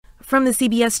From the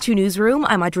CBS 2 Newsroom,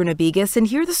 I'm Adrina Begas, and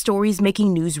here are the stories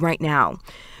making news right now.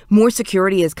 More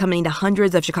security is coming to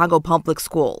hundreds of Chicago public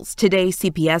schools. Today,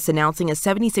 CPS announcing a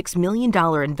 $76 million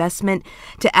investment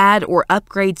to add or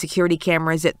upgrade security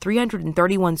cameras at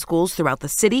 331 schools throughout the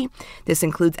city. This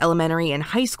includes elementary and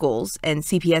high schools, and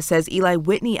CPS says Eli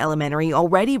Whitney Elementary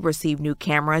already received new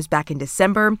cameras back in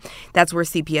December. That's where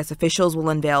CPS officials will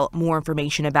unveil more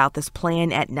information about this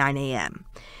plan at 9 a.m.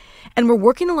 And we're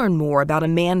working to learn more about a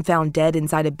man found dead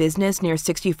inside a business near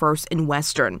 61st and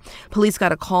Western. Police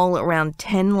got a call around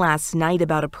 10 last night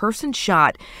about a person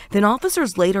shot. Then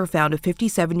officers later found a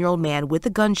 57-year-old man with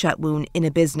a gunshot wound in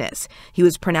a business. He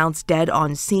was pronounced dead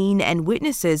on scene, and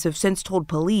witnesses have since told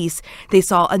police they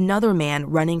saw another man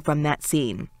running from that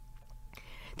scene.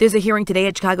 There's a hearing today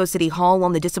at Chicago City Hall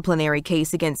on the disciplinary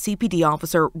case against CPD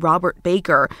officer Robert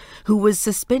Baker, who was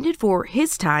suspended for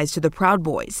his ties to the Proud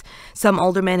Boys. Some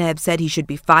aldermen have said he should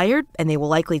be fired, and they will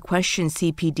likely question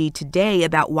CPD today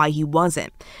about why he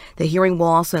wasn't. The hearing will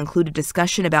also include a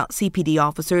discussion about CPD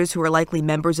officers who are likely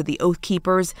members of the Oath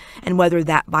Keepers and whether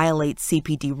that violates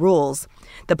CPD rules.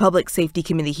 The Public Safety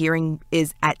Committee hearing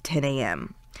is at 10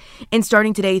 a.m. And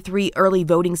starting today, 3 early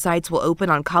voting sites will open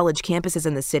on college campuses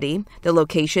in the city. The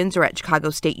locations are at Chicago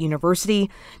State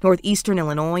University, Northeastern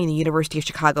Illinois, and the University of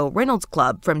Chicago Reynolds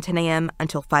Club from 10 a.m.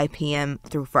 until 5 p.m.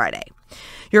 through Friday.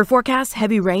 Your forecast: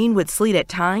 heavy rain with sleet at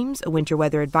times, a winter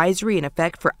weather advisory in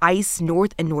effect for ice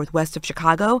north and northwest of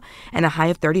Chicago, and a high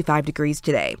of 35 degrees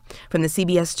today. From the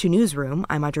CBS 2 Newsroom,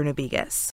 I'm Adrina Begas.